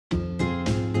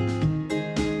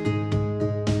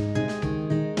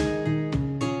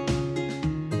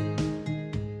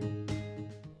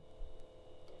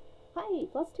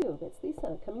Flosstube, it's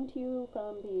Lisa coming to you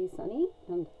from the sunny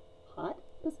and hot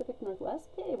Pacific Northwest.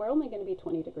 Hey, we're only going to be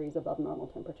 20 degrees above normal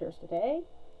temperatures today.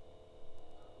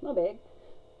 No big.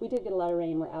 We did get a lot of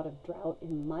rain. We're out of drought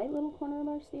in my little corner of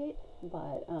our state,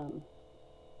 but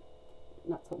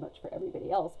not so much for everybody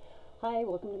else. Hi,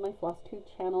 welcome to my Flosstube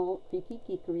channel, Creepy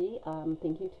Geekery.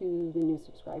 Thank you to the new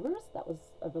subscribers. That was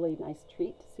a really nice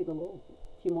treat to see the little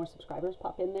few more subscribers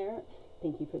pop in there.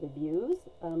 Thank you for the views.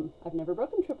 I've never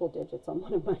broken triple digits on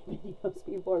one of my videos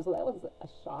before, so that was a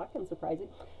shock and surprising.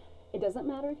 It doesn't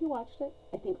matter if you watched it.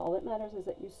 I think all that matters is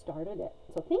that you started it.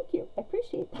 So thank you. I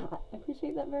appreciate that. I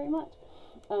appreciate that very much.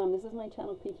 This is my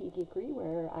channel, Creepy Geekery,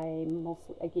 where I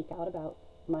geek out about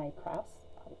my crafts.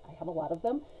 I have a lot of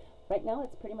them. Right now,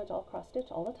 it's pretty much all cross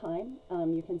stitch all the time.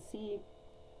 You can see,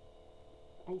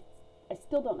 I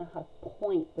still don't know how to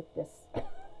point with this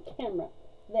camera.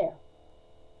 There.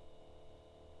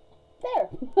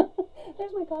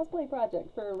 There's my cosplay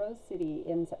project for Rose City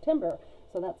in September.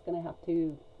 So that's going to have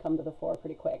to come to the fore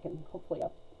pretty quick, and hopefully I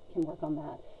can work on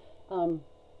that.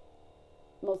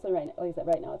 Mostly right now, like I said,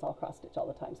 right now it's all cross stitch all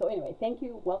the time. So anyway, thank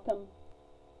you, welcome.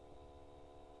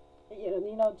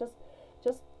 You know,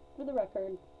 just for the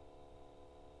record,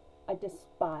 I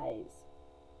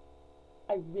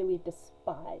really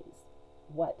despise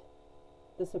what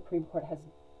the Supreme Court has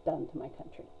done to my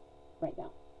country right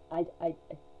now.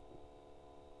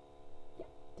 Yeah,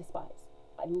 despise.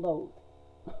 I loathe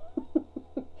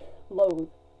loathe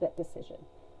that decision.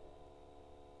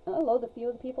 And I loathe a few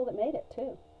of the people that made it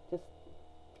too.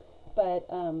 But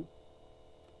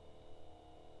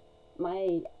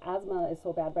my asthma is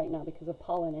so bad right now because of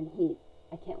pollen and heat.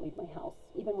 I can't leave my house.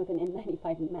 Even with an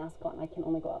N95 mask on, I can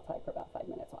only go outside for about 5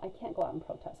 minutes. So I can't go out and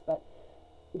protest, but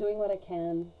doing what I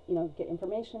can, you know, get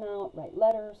information out, write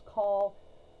letters, call,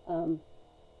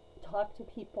 talk to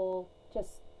people.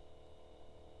 Just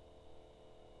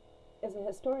as a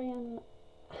historian,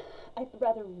 I'd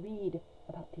rather read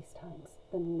about these times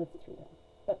than live through them.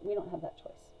 But we don't have that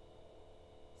choice.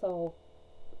 So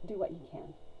do what you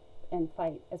can and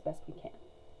fight as best we can.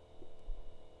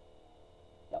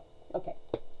 Yep. Okay,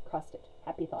 cross stitch,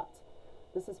 happy thoughts.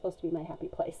 This is supposed to be my happy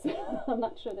place. I'm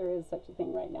not sure there is such a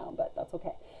thing right now, but that's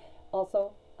okay.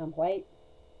 Also, I'm white.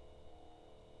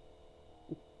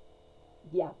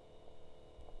 Yeah.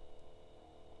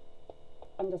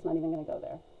 I'm just not even going to go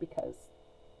there because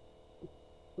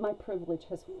my privilege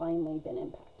has finally been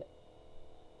impacted.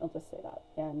 I'll just say that.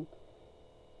 And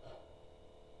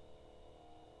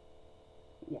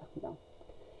yeah, no.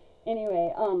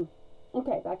 Anyway,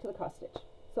 okay, back to the cross stitch.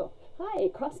 So, hi,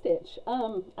 cross stitch.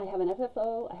 I have an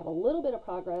FFO, I have a little bit of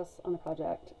progress on the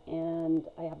project, and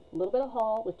I have a little bit of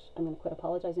haul, which I'm going to quit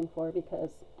apologizing for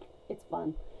because it's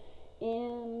fun,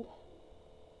 and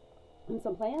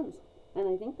some plans. And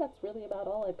I think that's really about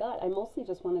all I've got. I mostly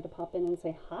just wanted to pop in and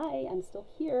say, hi, I'm still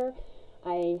here.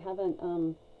 I haven't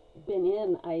been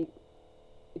in.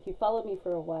 If you followed me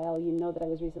for a while, you know that I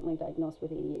was recently diagnosed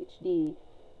with ADHD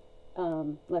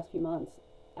last few months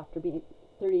after being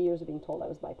 30 years of being told I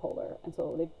was bipolar. And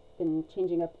so they've been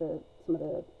changing up some of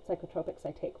the psychotropics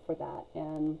I take for that.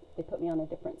 And they put me on a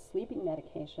different sleeping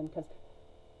medication because,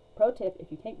 pro tip,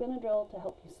 if you take Benadryl to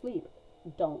help you sleep,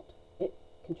 don't. It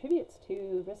contributes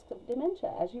to risk of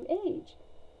dementia as you age.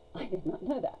 I did not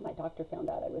know that. My doctor found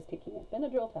out I was taking a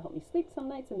Benadryl to help me sleep some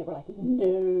nights, and they were like,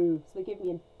 no. So they gave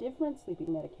me a different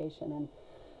sleeping medication, and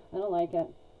I don't like it.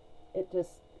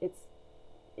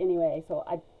 Anyway, so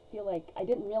I feel like I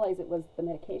didn't realize it was the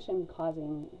medication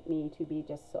causing me to be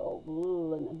just so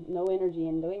and no energy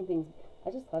and doing things.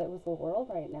 I just thought it was the world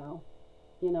right now,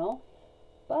 you know?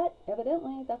 But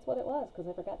evidently that's what it was, because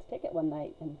I forgot to take it one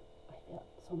night, and I felt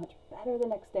so much better the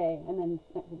next day. And then,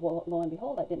 well, lo and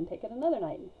behold, I didn't take it another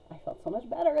night. I felt so much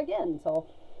better again. So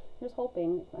here's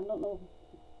hoping. I don't know.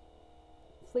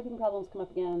 Sleeping problems come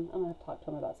up again. I'm going to have to talk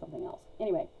to him about something else.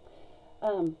 Anyway,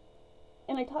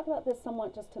 and I talk about this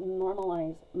somewhat just to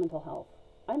normalize mental health.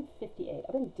 I'm 58.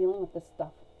 I've been dealing with this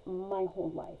stuff my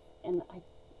whole life. And I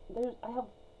have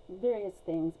various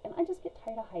things, and I just get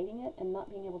tired of hiding it and not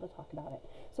being able to talk about it.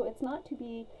 So it's not to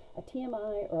be a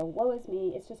TMI or a woe is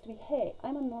me. It's just to be, hey,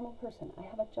 I'm a normal person. I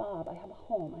have a job. I have a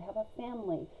home. I have a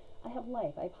family. I have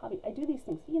life. I have hobbies. I do these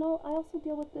things. You know, I also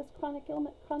deal with this chronic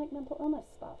mental illness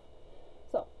stuff.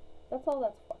 So that's all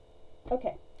that's for.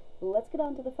 Okay, let's get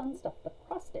on to the fun stuff. The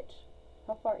cross stitch.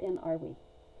 How far in are we?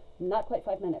 Not quite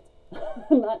 5 minutes.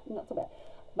 not so bad.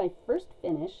 My first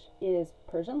finish is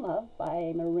Persian Love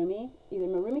by Marroomy, either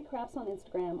Marroomy Crafts on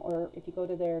Instagram, or if you go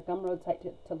to their Gumroad site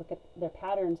to look at their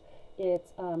patterns,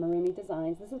 it's Marroomy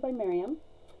Designs. This is by Miriam.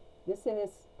 This is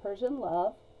Persian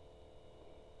Love,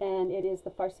 and it is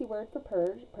the Farsi word for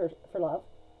for love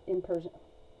in Persian.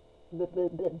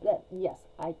 Yes,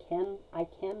 I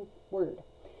can word.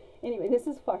 Anyway, this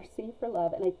is Farsi for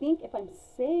love, and I think if I'm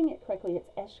saying it correctly, it's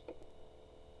Eshk.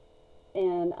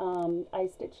 And I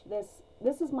stitched this.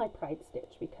 This is my pride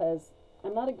stitch because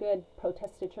I'm not a good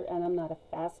protest stitcher, and I'm not a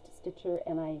fast stitcher,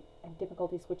 and I have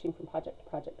difficulty switching from project to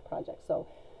project to project. So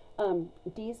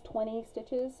Dee's 20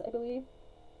 stitches, I believe,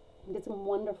 did some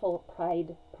wonderful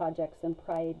pride projects and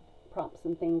pride prompts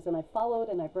and things, and I followed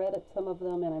and I've read some of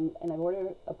them, and I've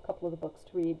ordered a couple of the books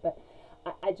to read, but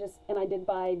I did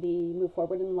buy the Move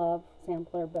Forward in Love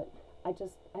sampler, but I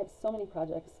have so many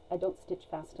projects. I don't stitch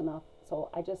fast enough, so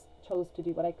I just chose to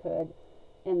do what I could,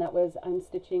 and that was I'm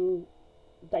stitching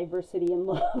diversity in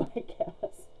love, I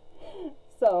guess.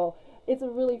 So it's a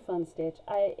really fun stitch.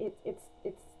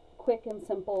 It's quick and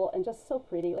simple and just so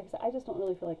pretty. Like I said, I just don't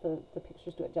really feel like the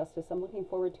pictures do it justice. I'm looking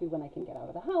forward to when I can get out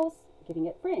of the house, getting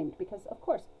it framed, because of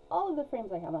course all of the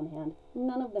frames I have on hand,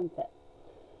 none of them fit.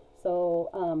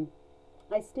 So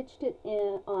I stitched it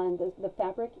in on the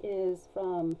fabric is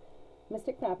from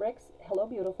Mystic Fabrics, Hello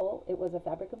Beautiful. It was a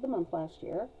fabric of the month last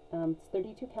year. It's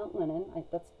 32 count linen.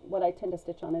 That's what I tend to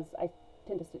stitch on. I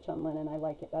tend to stitch on linen. I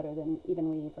like it better than even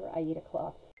weave or Aida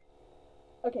cloth.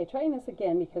 Okay, trying this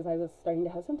again because I was starting to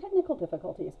have some technical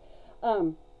difficulties.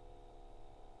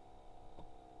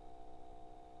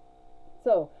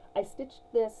 So I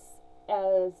stitched this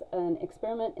as an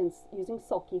experiment in using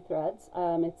sulky threads.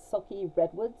 It's sulky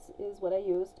redwoods is what I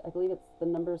used. I believe it's the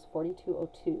number's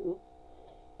 4202.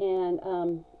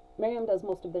 And Miriam does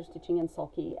most of their stitching in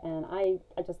sulky, and I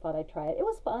just thought I'd try it. It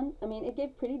was fun. I mean, it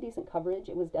gave pretty decent coverage.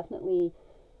 It was definitely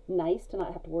nice to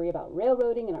not have to worry about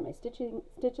railroading and are my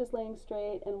stitches laying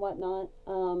straight and whatnot.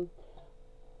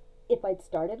 If I'd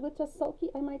started with just sulky,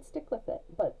 I might stick with it.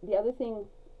 But the other thing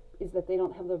is that they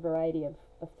don't have the variety of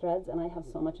threads, and I have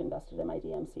so much invested in my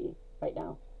DMC right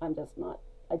now. I'm just not,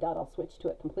 I doubt I'll switch to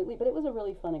it completely, but it was a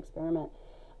really fun experiment.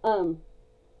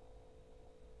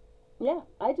 Yeah,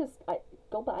 I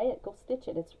go buy it, go stitch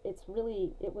it. It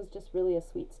was just really a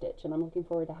sweet stitch, and I'm looking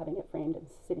forward to having it framed and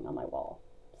sitting on my wall,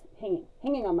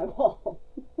 hanging on my wall.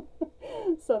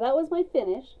 So that was my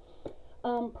finish.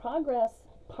 Progress,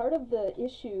 part of the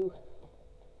issue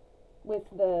with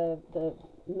the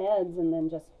meds and then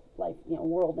just life,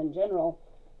 world in general,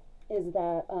 is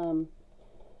that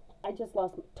I just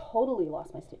totally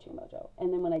lost my stitching mojo.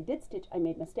 And then when I did stitch, I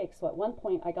made mistakes. So at one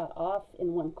point I got off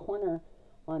in one corner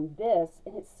on this,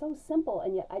 and it's so simple,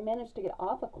 and yet I managed to get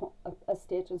off a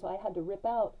stitch, and so I had to rip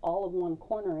out all of one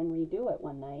corner and redo it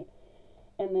one night.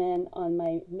 And then on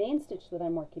my main stitch that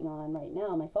I'm working on right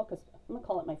now, my focus, I'm gonna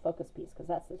call it my focus piece because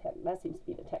that seems to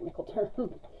be the technical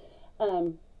term.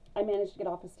 I managed to get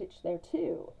off a stitch there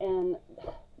too, and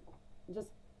just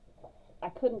I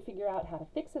couldn't figure out how to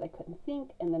fix it. I couldn't think,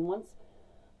 and then once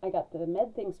I got the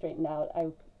med thing straightened out,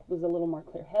 I was a little more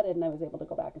clear-headed, and I was able to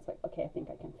go back and say, okay, I think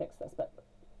I can fix this. But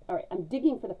all right, I'm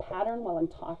digging for the pattern while I'm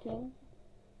talking,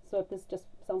 so if this just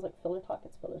sounds like filler talk,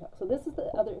 it's filler talk. So this is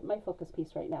my focus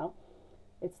piece right now.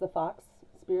 It's the Fox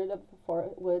Spirit of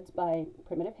the Woods by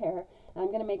Primitive Hare, and I'm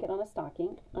going to make it on a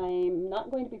stocking. I'm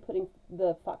not going to be putting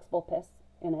the Fox Vulpes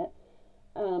in it.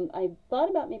 I thought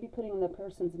about maybe putting the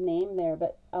person's name there,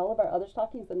 but all of our other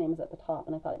stockings, the name is at the top,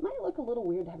 and I thought it might look a little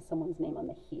weird to have someone's name on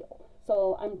the heel.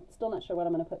 So I'm still not sure what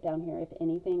I'm going to put down here. If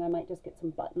anything, I might just get some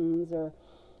buttons or,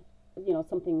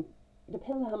 something,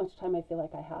 depending on how much time I feel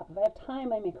like I have. If I have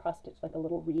time, I may cross-stitch like a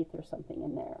little wreath or something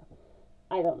in there.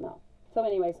 I don't know. So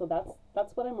anyway, so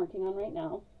that's what I'm working on right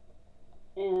now.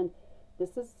 And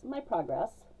this is my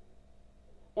progress.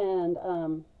 And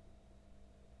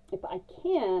if I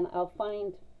can, I'll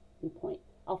find and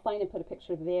put a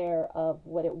picture there of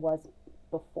what it was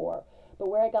before. But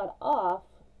where I got off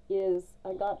is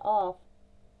I got off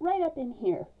right up in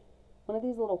here, one of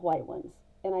these little white ones.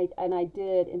 And I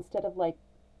did, instead of like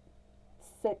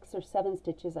 6 or 7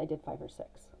 stitches, I did 5 or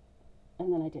 6.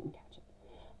 And then I didn't catch it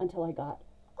until I got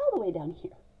all the way down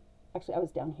here. Actually, I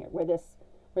was down here where this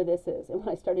is. And when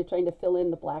I started trying to fill in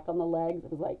the black on the legs,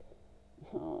 it was like,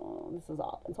 oh, this is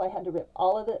off. And so I had to rip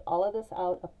all of this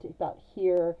out up to about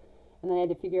here, and then I had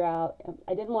to figure out,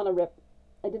 I did not want to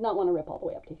rip all the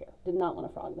way up to here. Did not want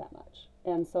to frog that much.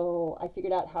 And so I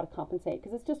figured out how to compensate,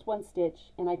 because it's just one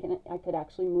stitch, and I could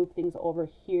actually move things over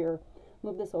here,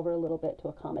 move this over a little bit to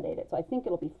accommodate it. So I think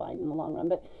it'll be fine in the long run.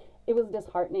 But it was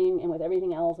disheartening, and with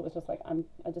everything else, it was just like,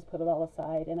 I just put it all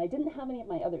aside. And I didn't have any of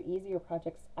my other easier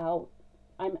projects out.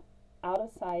 I'm out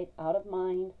of sight, out of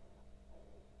mind.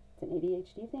 It's an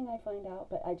ADHD thing, I find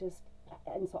out, but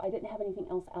and so I didn't have anything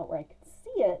else out where I could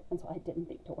see it, and so I didn't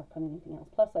think to work on anything else.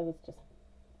 Plus, I was just,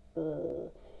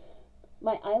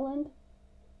 My island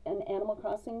and Animal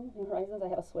Crossing New Horizons, I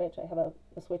have a Switch. I have a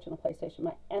Switch and a PlayStation.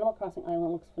 My Animal Crossing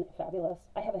island looks fabulous.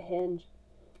 I have a hinge.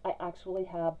 I actually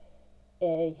have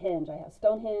a hinge. I have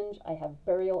Stonehenge. I have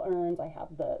burial urns. I have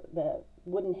the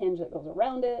wooden hinge that goes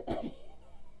around it.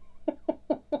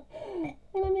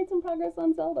 And I made some progress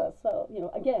on Zelda. So, you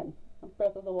know, again,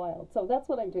 Breath of the Wild. So that's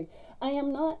what I'm doing. I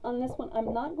am not, on this one,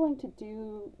 I'm not going to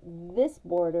do this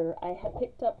border. I have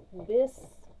picked up this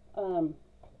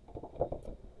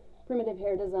Primitive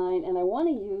Hare design, and I want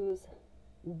to use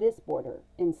this border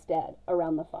instead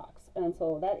around the fox. And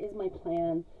so that is my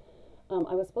plan.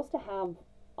 I was supposed to have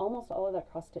almost all of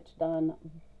that cross stitch done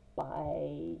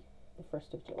by the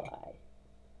 1st of July.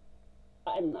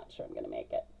 I'm not sure I'm going to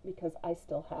make it because I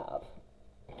still have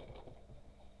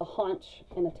a haunch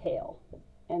and a tail,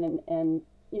 and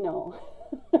you know,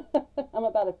 I'm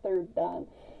about a third done.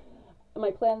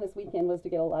 My plan this weekend was to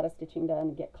get a lot of stitching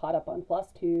done, get caught up on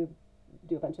Flosstube,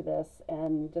 do a bunch of this,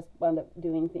 and just wound up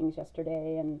doing things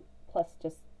yesterday, and plus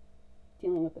just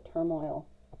dealing with the turmoil,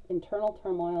 internal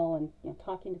turmoil, and you know,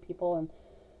 talking to people and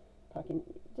talking,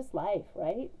 just life,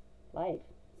 right? Life.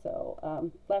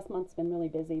 So last month's been really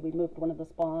busy. We moved one of the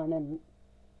spawn, and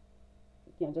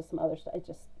you know, just some other stuff.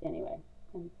 Just anyway.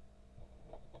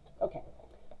 Okay,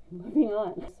 moving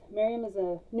on. Miriam is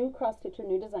a new cross stitcher,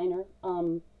 new designer.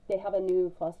 They have a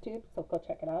new Flosstube, so go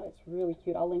check it out. It's really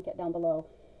cute. I'll link it down below.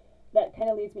 That kind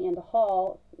of leads me into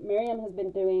haul. Miriam has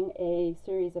been doing a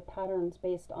series of patterns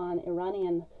based on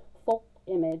Iranian folk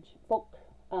image,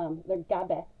 they're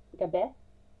gabe.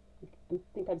 I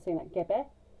think I'm saying that, gabe.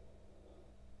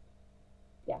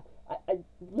 Yeah, I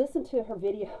listened to her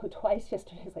video twice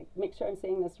yesterday. It's like, make sure I'm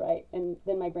saying this right. And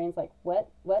then my brain's like, what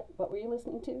were you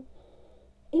listening to?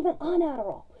 Even on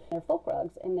Adderall. They're folk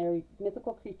rugs, and they're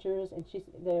mythical creatures, and she's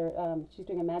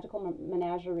doing a magical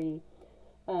menagerie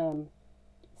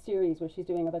series where she's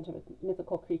doing a bunch of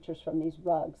mythical creatures from these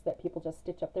rugs that people just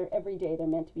stitch up. They're everyday. They're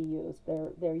meant to be used.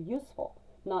 They're useful.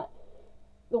 Not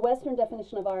the Western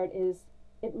definition of art is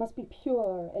it must be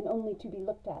pure and only to be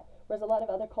looked at. Whereas a lot of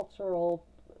other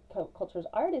cultures,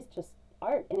 art is just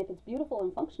art, and if it's beautiful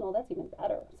and functional, that's even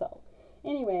better. So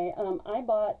anyway, I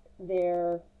bought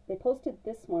they posted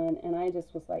this one, and I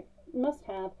just was like, must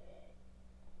have.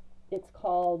 It's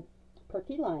called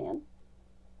Perky Lion.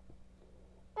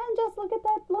 And just look at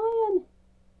that lion.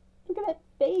 Look at that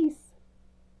face.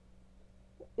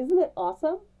 Isn't it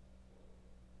awesome?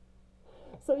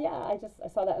 So yeah, I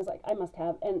saw that. I was like, I must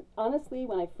have. And honestly,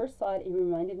 when I first saw it, it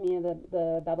reminded me of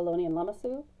the Babylonian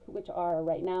Lamassu, which are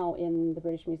right now in the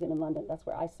British Museum in London. That's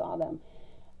where I saw them.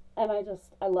 And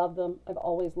I love them. I've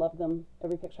always loved them.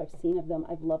 Every picture I've seen of them,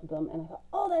 I've loved them. And I thought,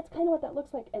 oh, that's kind of what that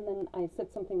looks like. And then I said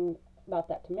something about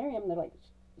that to Miriam. They're like,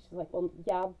 she's like, well,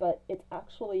 yeah, but it's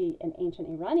actually an ancient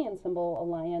Iranian symbol, a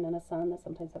lion and a sun that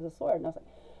sometimes has a sword. And I was like,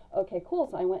 okay, cool.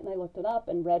 So I went and I looked it up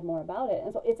and read more about it.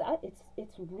 And so it's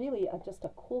really just a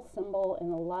cool symbol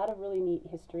and a lot of really neat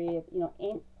history. You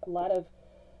know, a lot of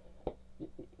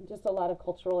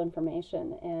cultural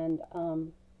information. And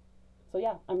so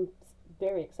yeah, I'm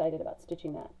very excited about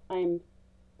stitching that. I'm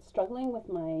struggling with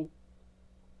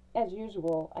as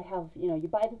usual, I have, you know, you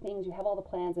buy the things, you have all the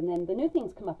plans, and then the new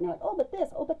things come up, and you're like, oh, but this,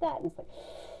 oh, but that. And it's like,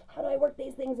 how do I work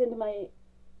these things into my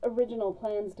original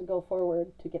plans to go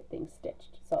forward to get things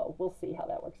stitched? So we'll see how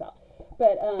that works out.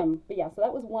 But yeah, so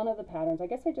that was one of the patterns. I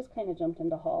guess I just kind of jumped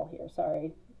into haul here.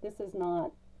 Sorry. This is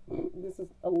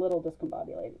a little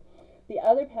discombobulated. The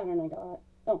other pattern I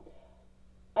got,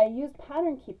 I used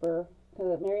Pattern Keeper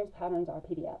because Miriam's patterns are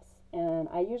PDFs. And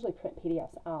I usually print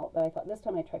PDFs out, but I thought this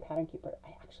time I'd try Pattern Keeper.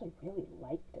 I actually really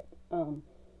liked it.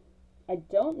 I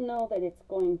don't know that it's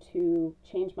going to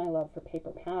change my love for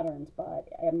paper patterns, but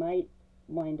I might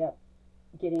wind up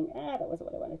getting, that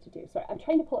wasn't what I wanted to do. Sorry, I'm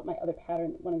trying to pull up my other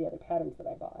pattern, one of the other patterns that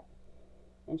I bought,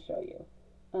 and show you.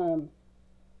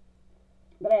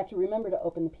 But I have to remember to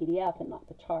open the PDF and not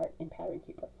the chart in Pattern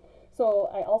Keeper. So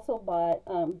I also bought,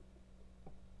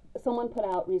 someone put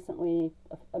out recently,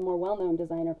 a more well-known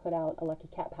designer put out a Lucky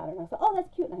Cat pattern. I thought, oh, that's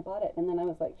cute, and I bought it. And then I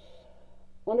was like,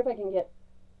 wonder if I can get,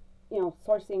 you know,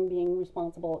 sourcing, being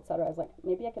responsible, etc. I was like,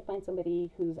 maybe I could find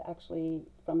somebody who's actually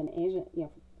from an Asian, you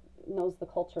know, knows the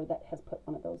culture that has put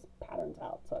one of those patterns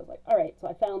out. So I was like, all right. So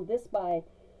I found this by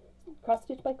Cross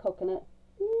Stitch by Coconut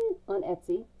on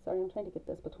Etsy. Sorry, I'm trying to get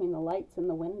this between the lights and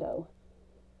the window.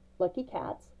 Lucky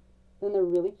Cats. And they're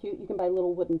really cute. You can buy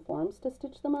little wooden forms to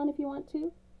stitch them on if you want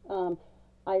to.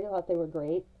 I thought they were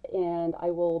great, and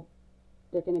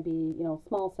they're going to be, you know,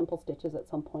 small, simple stitches at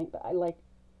some point, but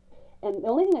and the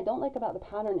only thing I don't like about the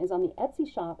pattern is on the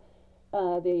Etsy shop,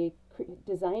 the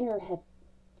designer had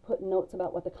put notes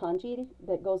about what the kanji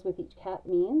that goes with each cat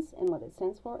means and what it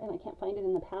stands for, and I can't find it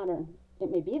in the pattern.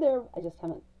 It may be there, I just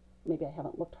haven't, maybe I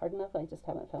haven't looked hard enough, I just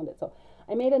haven't found it. So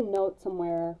I made a note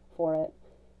somewhere for it.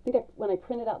 I think when I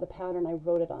printed out the pattern, I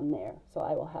wrote it on there, so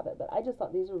I will have it. But I just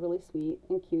thought these were really sweet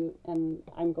and cute, and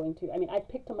I'm going to, I mean, I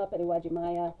picked them up at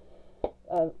Iwajimaya,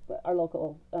 our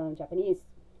local Japanese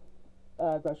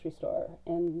grocery store,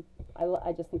 and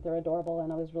I just think they're adorable,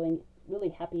 and I was really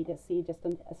happy to see just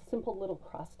a simple little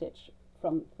cross stitch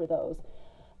for those.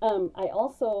 I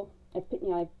also, I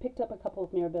picked up a couple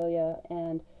of Mirabilia,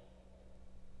 and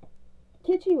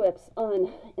Kitschy Whips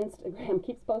on Instagram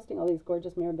keeps posting all these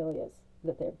gorgeous Mirabilias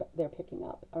that they're picking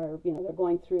up, or they're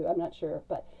going through. I'm not sure,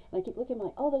 but and I keep looking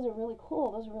like, oh, those are really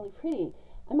cool. Those are really pretty.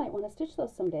 I might want to stitch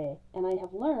those someday. And I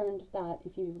have learned that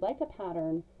if you like a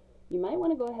pattern, you might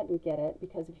want to go ahead and get it,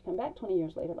 because if you come back 20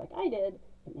 years later like I did,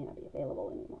 it may not be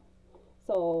available anymore.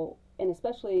 So, and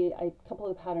especially a couple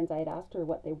of the patterns, I had asked her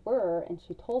what they were, and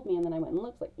she told me, and then I went and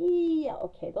looked, like, yeah,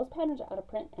 okay, those patterns are out of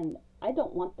print, and I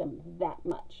don't want them that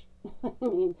much. I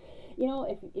mean,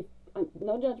 if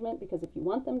no judgment, because if you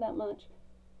want them that much,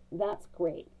 that's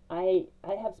great. I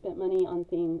have spent money on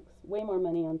things, way more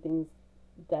money on things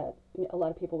that a lot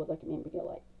of people would look at me and go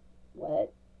like,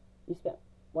 what? You spent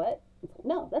what?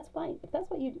 No, that's fine. If that's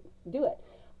what you do it.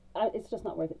 It's just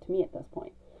not worth it to me at this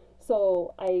point.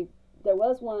 So there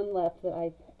was one left that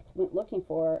I went looking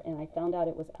for, and I found out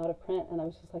it was out of print, and I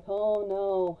was just like, oh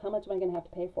no, how much am I going to have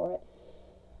to pay for it?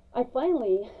 I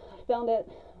finally found it.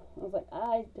 I was like,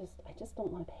 I just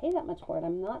don't want to pay that much for it.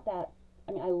 I'm not that,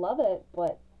 I mean, I love it,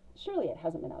 but surely it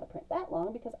hasn't been out of print that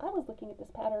long, because I was looking at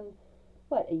this pattern,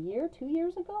 what, a year, 2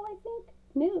 years ago, I think,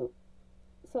 new.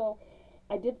 So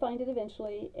I did find it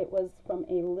eventually. It was from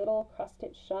a little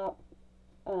cross-stitch shop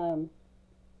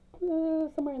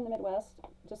somewhere in the Midwest,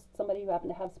 just somebody who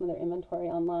happened to have some of their inventory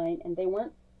online, and they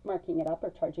weren't marking it up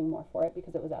or charging more for it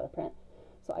because it was out of print.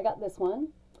 So I got this one.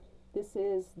 This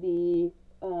is the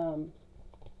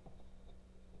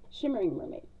Shimmering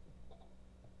Mermaid,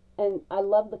 and I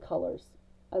love the colors.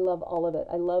 I love all of it.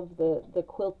 I love the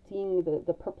quilting,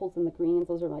 the purples and the greens.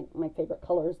 Those are my favorite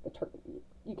colors.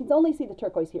 You can only see the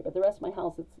turquoise here, but the rest of my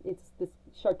house, it's this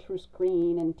chartreuse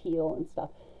green and teal and stuff.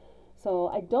 So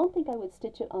I don't think I would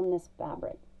stitch it on this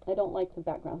fabric. I don't like the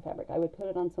background fabric. I would put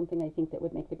it on something I think that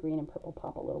would make the green and purple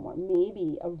pop a little more.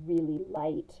 Maybe a really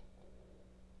light,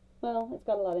 well, it's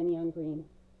got a lot of neon green.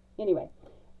 Anyway,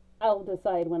 I'll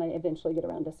decide when I eventually get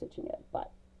around to stitching it, but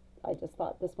I just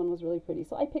thought this one was really pretty.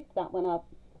 So I picked that one up.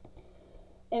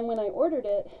 And when I ordered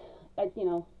it,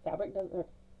 fabric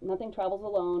nothing travels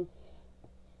alone.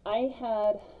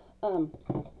 I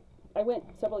went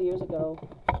several years ago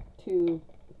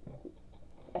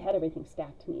I had everything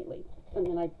stacked neatly, and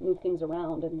then I moved things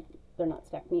around and they're not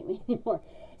stacked neatly anymore.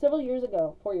 Several years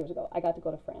ago, 4 years ago, I got to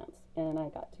go to France, and I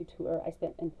got to tour. I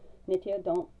spent, and Nitka,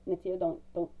 don't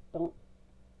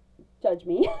judge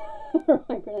me for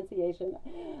my pronunciation.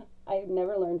 I've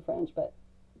never learned French, but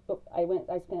I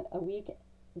spent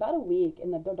about a week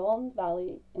in the Dordogne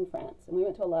Valley in France, and we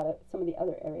went to some of the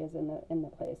other areas in the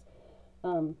place.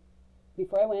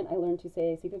 Before I went, I learned to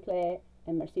say s'il vous plaît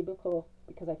and merci beaucoup,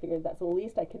 because I figured that's the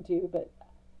least I could do, but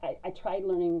I tried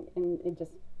learning, and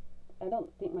I don't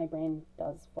think my brain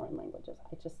does foreign languages.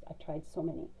 I tried so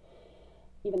many,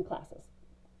 even classes,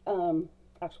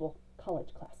 actual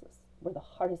college classes were the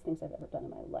hardest things I've ever done in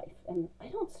my life. And I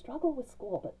don't struggle with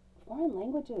school, but foreign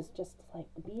languages just like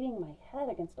beating my head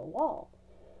against a wall.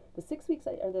 The 6 weeks,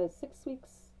 I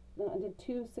did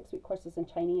 2 6-week courses in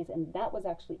Chinese, and that was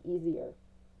actually easier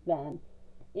than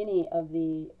any of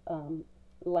the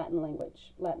Latin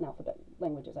alphabet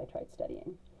languages I tried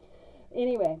studying.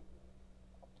 Anyway,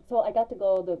 so I got to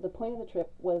go, the point of the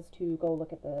trip was to go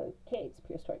look at the caves,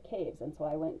 prehistoric caves, and so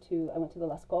I went to the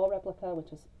Lascaux replica,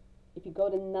 which is, if you go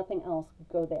to nothing else,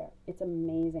 go there. It's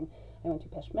amazing. I went to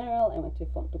Peshmerel, I went to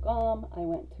Font du Gaume, I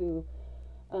went to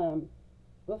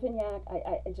Ruffignac,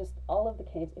 I just, all of the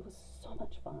caves. It was so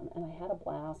much fun, and I had a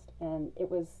blast, and it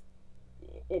was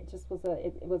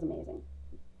amazing.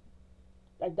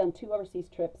 I've done 2 overseas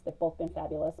trips. They've both been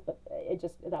fabulous, but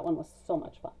that one was so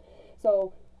much fun.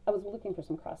 So I was looking for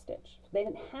some cross stitch. They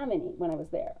didn't have any when I was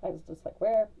there. I was just like,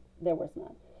 where? There was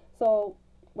none. So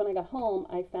when I got home,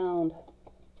 I found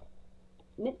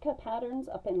Nitka patterns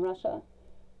up in Russia.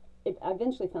 I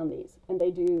eventually found these, and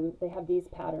they have these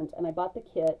patterns, and I bought the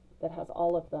kit that has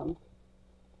all of them.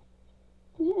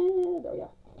 Yeah, there we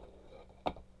are.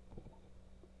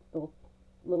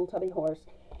 Little tubby horse.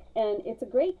 And it's a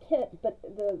great kit, but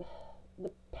the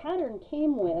pattern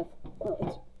came with, well,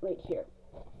 it's right here.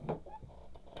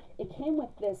 It came with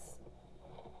this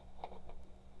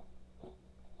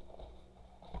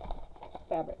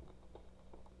fabric.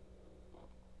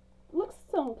 Looks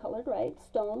stone colored, right?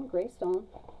 Stone, gray stone.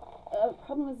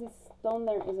 Problem is this stone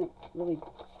there isn't really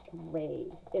gray.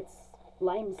 It's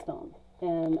limestone,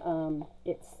 and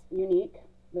it's unique.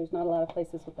 There's not a lot of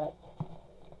places with that.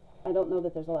 I don't know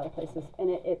that there's a lot of places, and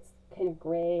it's kind of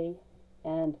gray.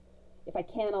 And if I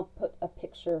can, I'll put a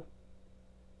picture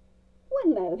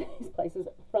one of these places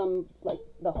from like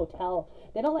the hotel.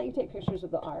 They don't let you take pictures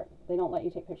of the art. They don't let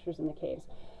you take pictures in the caves,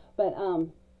 but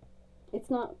it's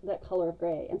not that color of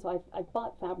gray. And so I've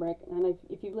bought fabric, and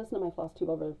if you've listened to my Flosstube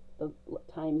over the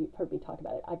time, you've heard me talk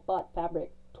about it. I've bought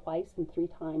fabric twice and 3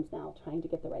 times now, trying to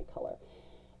get the right color.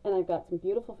 And I've got some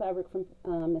beautiful fabric from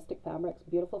Mystic Fabrics,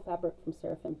 beautiful fabric from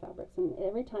Seraphim Fabrics, and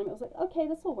every time it was like, okay,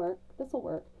 this will work, this will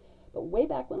work. But way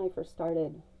back when I first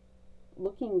started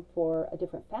looking for a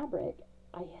different fabric,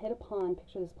 I hit upon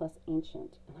Picture This Plus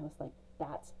Ancient, and I was like,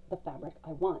 that's the fabric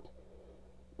I want.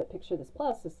 But Picture This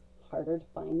Plus is harder to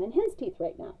find than hen's teeth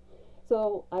right now.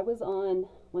 So I was on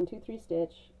 123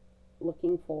 Stitch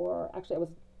looking for, actually I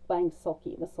was buying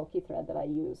Sulky, the Sulky thread that I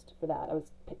used for that. I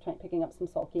was picking up some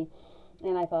Sulky,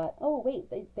 and I thought, oh wait,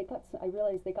 they got some, I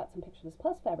realized they got some Picture This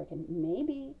Plus fabric, and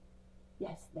maybe,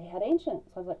 yes, they had Ancient.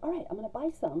 So I was like, all right, I'm going to buy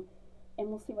some, and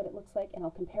we'll see what it looks like, and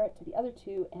I'll compare it to the other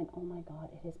two, and oh my god,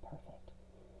 it is perfect.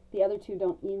 The other two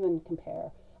don't even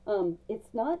compare.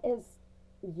 It's not as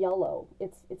yellow.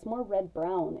 It's more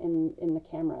red-brown in the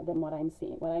camera than what I'm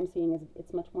seeing. What I'm seeing is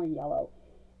it's much more yellow,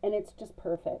 and it's just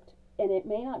perfect. And it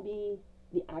may not be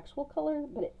the actual color,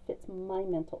 but it fits my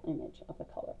mental image of the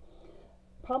color.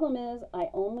 Problem is, I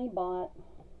only bought,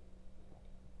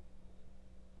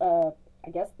 I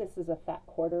guess this is a fat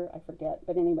quarter, I forget,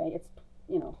 but anyway, it's,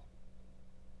 you know,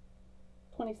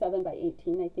 27 by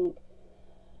 18, I think.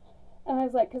 And I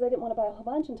was like, because I didn't want to buy a whole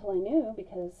bunch until I knew,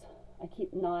 because I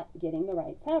keep not getting the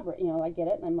right fabric. You know, I get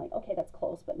it, and I'm like, okay, that's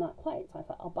close, but not quite. So I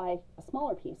thought, I'll buy a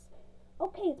smaller piece.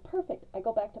 Okay, it's perfect. I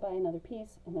go back to buy another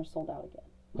piece, and they're sold out again.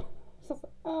 So it's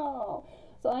like, oh.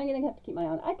 So I'm going to have to keep my eye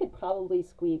on. I could probably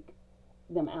squeak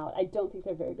them out. I don't think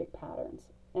they're very big patterns.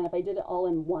 And if I did it all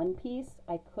in one piece,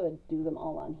 I could do them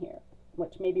all on here,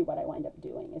 which may be what I wind up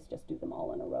doing, is just do them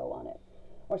all in a row on it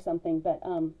or something. But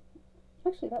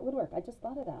actually, that would work. I just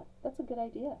thought of that. That's a good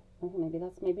idea.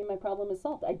 Maybe my problem is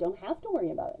solved. I don't have to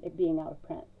worry about it being out of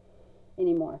print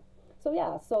anymore. So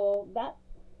yeah, so that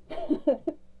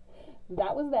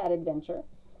that was that adventure.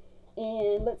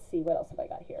 And let's see, what else have I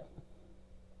got here?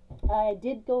 I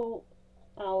did go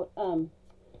out,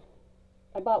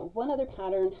 I bought one other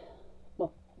pattern.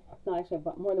 Well, no, actually I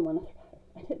bought more than one other pattern.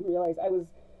 I didn't realize I was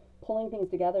pulling things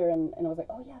together, and I was like,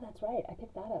 oh yeah, that's right. I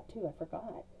picked that up too. I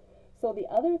forgot. So the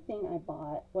other thing I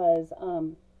bought was,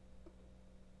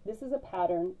 this is a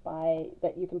pattern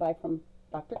that you can buy from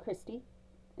Dr. Kristi.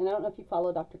 And I don't know if you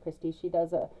follow Dr. Kristi. She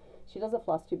does a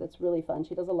Flosstube that's really fun.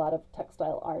 She does a lot of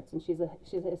textile arts, and she's a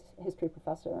history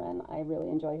professor, and I really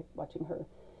enjoy watching her.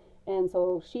 And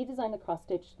so she designed the cross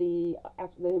stitch. The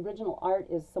original art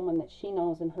is someone that she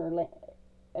knows and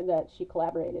that she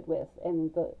collaborated with,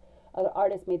 and the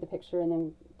artist made the picture, and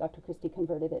then Dr. Kristi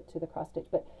converted it to the cross stitch.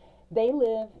 But they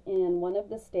live in one of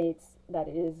the states that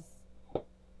is,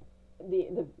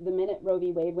 the minute Roe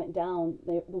v. Wade went down,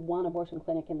 the one abortion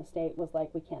clinic in the state was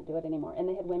like, we can't do it anymore. And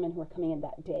they had women who were coming in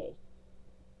that day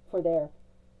for their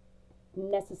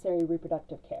necessary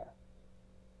reproductive care.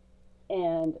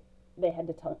 And they had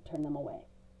to turn them away.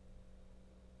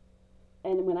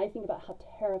 And when I think about how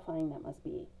terrifying that must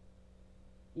be,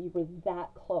 you were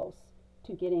that close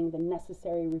to getting the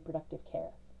necessary reproductive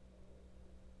care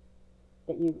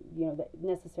that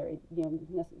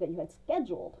that you had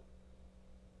scheduled,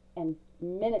 and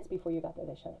minutes before you got there,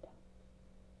 they shut it down.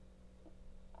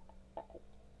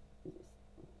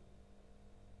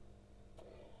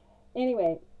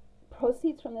 Anyway,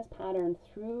 proceeds from this pattern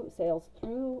through sales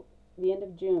through the end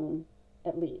of June,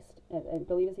 at least, I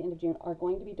believe it's the end of June, are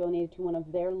going to be donated to one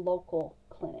of their local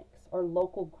clinics or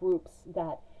local groups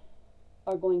that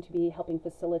are going to be helping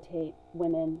facilitate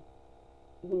women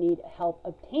who need help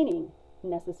obtaining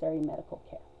necessary medical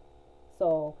care.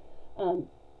 So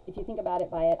if you think about it,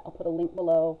 buy it. I'll put a link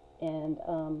below, and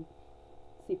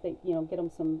see if they, get them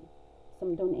some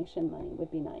donation money would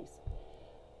be nice.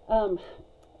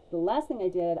 The last thing I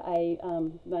did,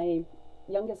 my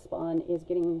youngest spawn is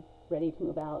getting ready to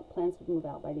move out, plans to move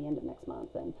out by the end of next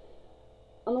month. And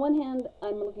on the one hand,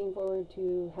 I'm looking forward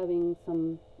to having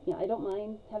some, I don't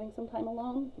mind having some time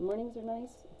alone. Mornings are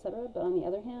nice, etc. But on the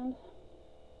other hand,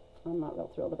 I'm not real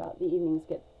thrilled about the evenings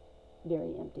get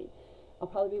very empty. I'll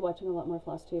probably be watching a lot more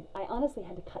Flosstube. I honestly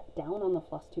had to cut down on the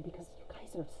Flosstube because you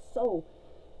guys are so,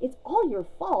 it's all your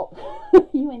fault.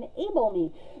 You enable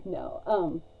me. No,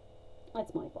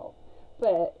 That's my fault.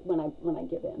 But when I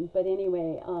give in. But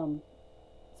anyway,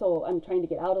 so I'm trying to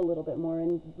get out a little bit more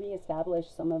and reestablish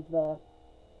some of the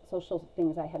social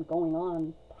things I had going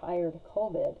on prior to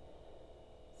COVID.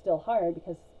 Still hard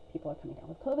because people are coming down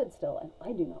with COVID still, and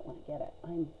I do not want to get it.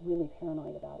 I'm really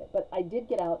paranoid about it. But I did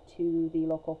get out to the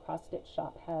local cross stitch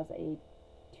shop, has a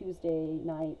Tuesday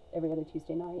night, every other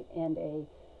Tuesday night, and a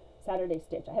Saturday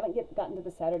stitch. I haven't gotten to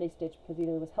the Saturday stitch because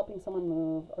either it was helping someone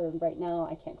move, or right now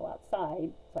I can't go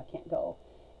outside, so I can't go.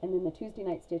 And then the Tuesday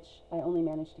night stitch I only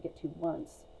managed to get to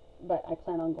once, but I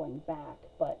plan on going back.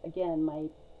 But again, I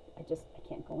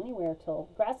can't go anywhere till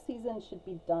grass season should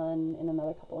be done in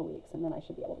another couple of weeks, and then I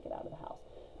should be able to get out of the house.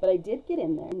 But I did get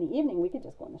in there. In the evening, we could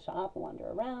just go in the shop and wander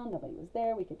around. Nobody was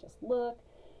there. We could just look.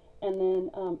 And then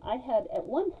I had, at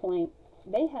one point,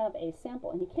 they have a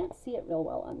sample, and you can't see it real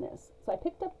well on this. So I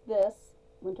picked up this,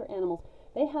 Winter Animals.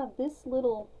 They have this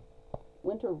little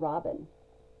winter robin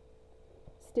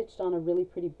stitched on a really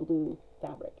pretty blue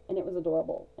fabric, and it was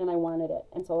adorable, and I wanted it.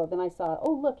 And so then I saw,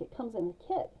 oh, look, it comes in a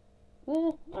kit.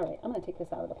 All right, I'm going to take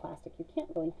this out of the plastic. You can't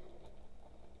really,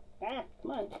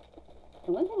 come on.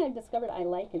 And one thing I've discovered I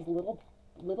like is little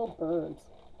birds.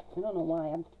 I don't know why.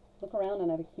 I look around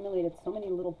and I've accumulated so many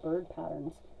little bird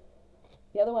patterns.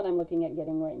 The other one I'm looking at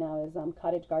getting right now is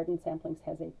Cottage Garden Samplings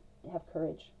have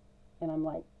Courage. And I'm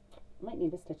like, I might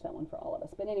need to stitch that one for all of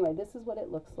us. But anyway, this is what it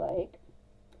looks like.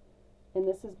 And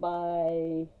this is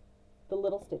by The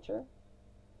Little Stitcher.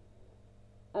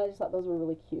 I just thought those were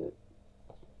really cute.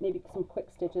 Maybe some quick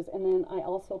stitches. And then I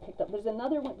also picked up, there's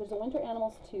another one, there's a Winter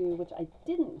Animals 2, which I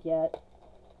didn't get.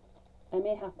 I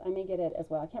may get it as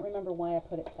well. I can't remember why I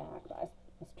put it back, but I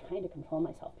was trying to control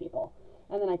myself, people.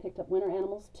 And then I picked up Winter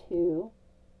Animals 2,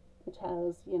 which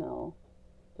has, you know,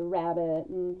 the rabbit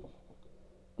and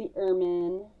the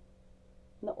ermine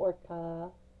and the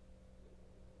orca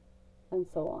and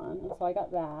so on. And so I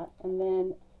got that. And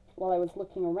then while I was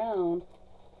looking around,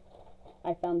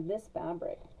 I found this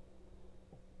fabric,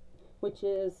 which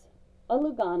is a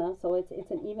Lugana, so it's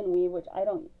an even weave, which I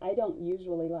don't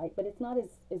usually like, but it's not as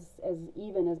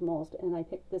even as most. And I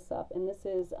picked this up, and this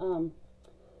is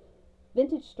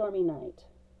Vintage Stormy Night.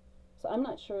 So I'm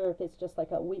not sure if it's just like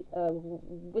a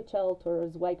Witchelt or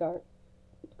Zweigart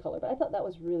color, but I thought that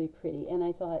was really pretty, and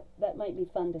I thought that might be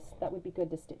fun that would be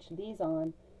good to stitch these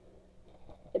on.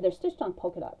 They're stitched on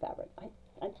polka dot fabric.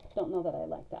 I don't know that I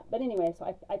like that, but anyway, so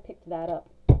I picked that up,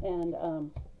 and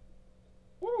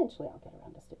eventually I'll get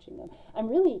around to stitching them. I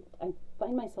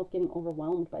find myself getting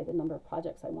overwhelmed by the number of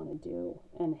projects I want to do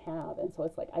and have, and so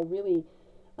it's like I'm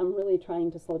really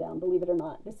trying to slow down. Believe it or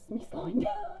not, this is me slowing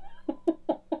down.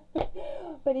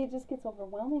 But it just gets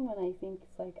overwhelming when I think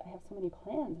it's like I have so many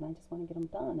plans and I just want to get them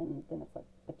done, and then it's like,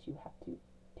 but you have to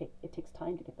it takes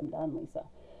time to get them done, Lisa.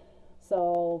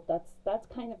 So that's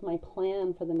kind of my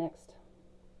plan for the next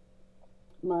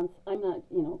month. I'm not,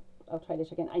 you know, I'll try to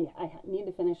check in. I need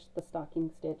to finish the stocking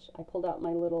stitch. I pulled out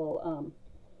my little,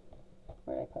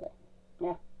 where did I put it?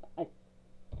 Yeah, I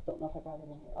don't know if I brought it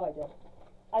in here. Oh, I did.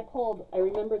 I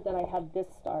remembered that I had this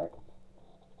start,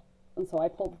 and so I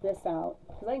pulled this out,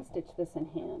 because I can stitch this in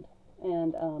hand,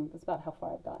 and that's about how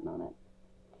far I've gotten on it.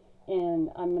 And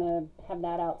I'm going to have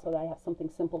that out so that I have something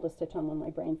simple to stitch on when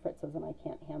my brain fritzes and I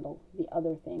can't handle the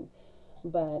other thing.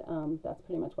 But that's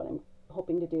pretty much what I'm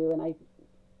hoping to do, and I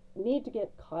need to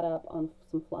get caught up on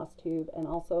some Flosstube, and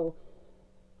also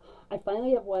I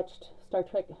finally have watched Star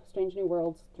Trek Strange New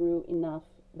Worlds through enough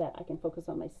that I can focus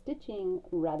on my stitching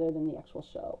rather than the actual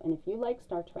show. And if you like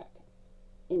Star Trek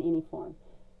in any form,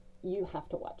 you have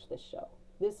to watch this show.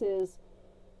 This is,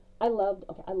 I love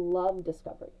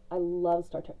Discovery. I love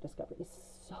Star Trek Discovery. It's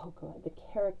so good. The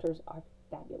characters are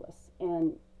fabulous,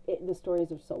 and the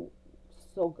stories are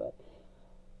so good.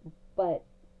 But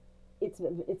it's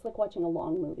like watching a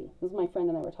long movie. This is my friend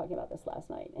and I were talking about this last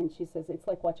night, and she says it's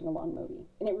like watching a long movie,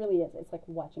 and it really is. It's like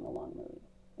watching a long movie.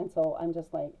 And so I'm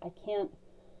just like, I can't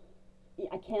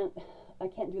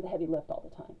do the heavy lift all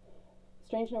the time.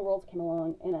 Strange New Worlds came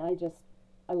along, and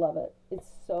I love it. It's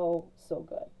so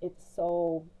good.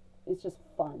 It's just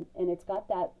fun, and it's got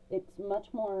that. It's much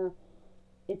more.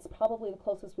 It's probably the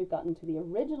closest we've gotten to the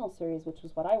original series, which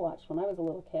was what I watched when I was a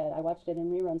little kid. I watched it in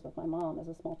reruns with my mom as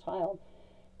a small child,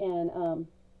 and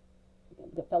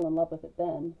fell in love with it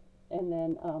then. And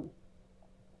then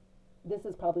this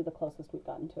is probably the closest we've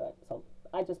gotten to it. So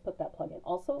I just put that plug in.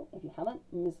 Also, if you haven't,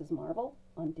 Mrs. Marvel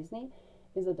on Disney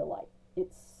is a delight.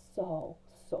 It's so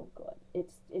good.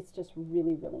 It's just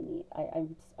really neat.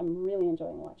 I'm really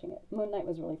enjoying watching it. Moon Knight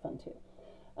was really fun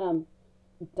too.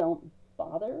 Don't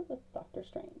bother with Doctor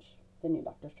Strange, the new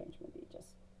Doctor Strange movie.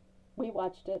 We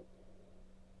watched it,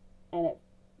 and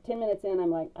 10 minutes in,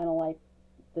 I'm like, I don't like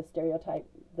the stereotype,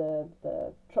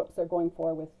 the tropes they're going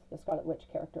for with the Scarlet Witch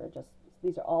character. Just,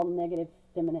 these are all negative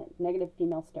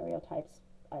female stereotypes.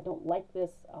 I don't like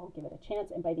this. I'll give it a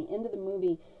chance. And by the end of the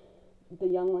movie, the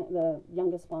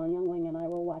youngest spawn youngling and I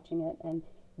were watching it, and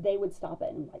they would stop it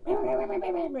and like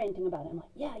ranting about it. I'm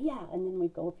like, yeah, and then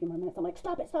we'd go a few more minutes. I'm like,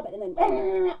 stop it, and then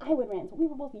I would rant. So we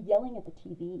were both yelling at the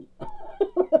TV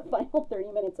for the final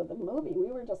 30 minutes of the movie.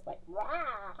 We were just like,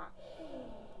 rah.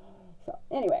 So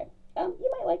anyway,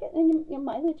 you might like it, and your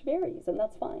mileage varies, and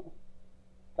that's fine.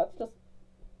 That's just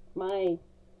my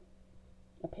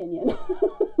opinion.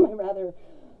 My rather,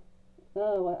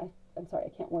 I'm sorry, I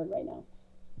can't word right now.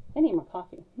 I need more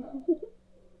coffee.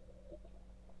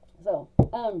 So,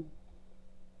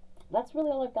 that's really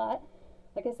all I've got.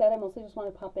 Like I said, I mostly just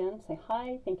want to pop in, say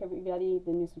hi, thank everybody,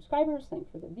 the new subscribers,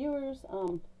 thank for the viewers.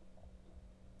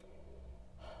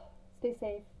 Stay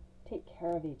safe, take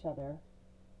care of each other,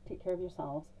 take care of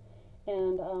yourselves,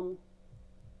 and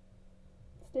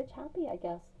stitch happy, I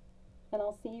guess. And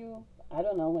I'll see you, I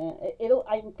don't know when,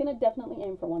 I'm going to definitely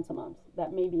aim for once a month.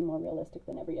 That may be more realistic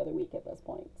than every other week at this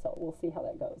point, so we'll see how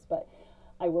that goes. But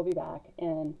I will be back,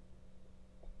 and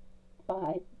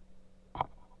bye.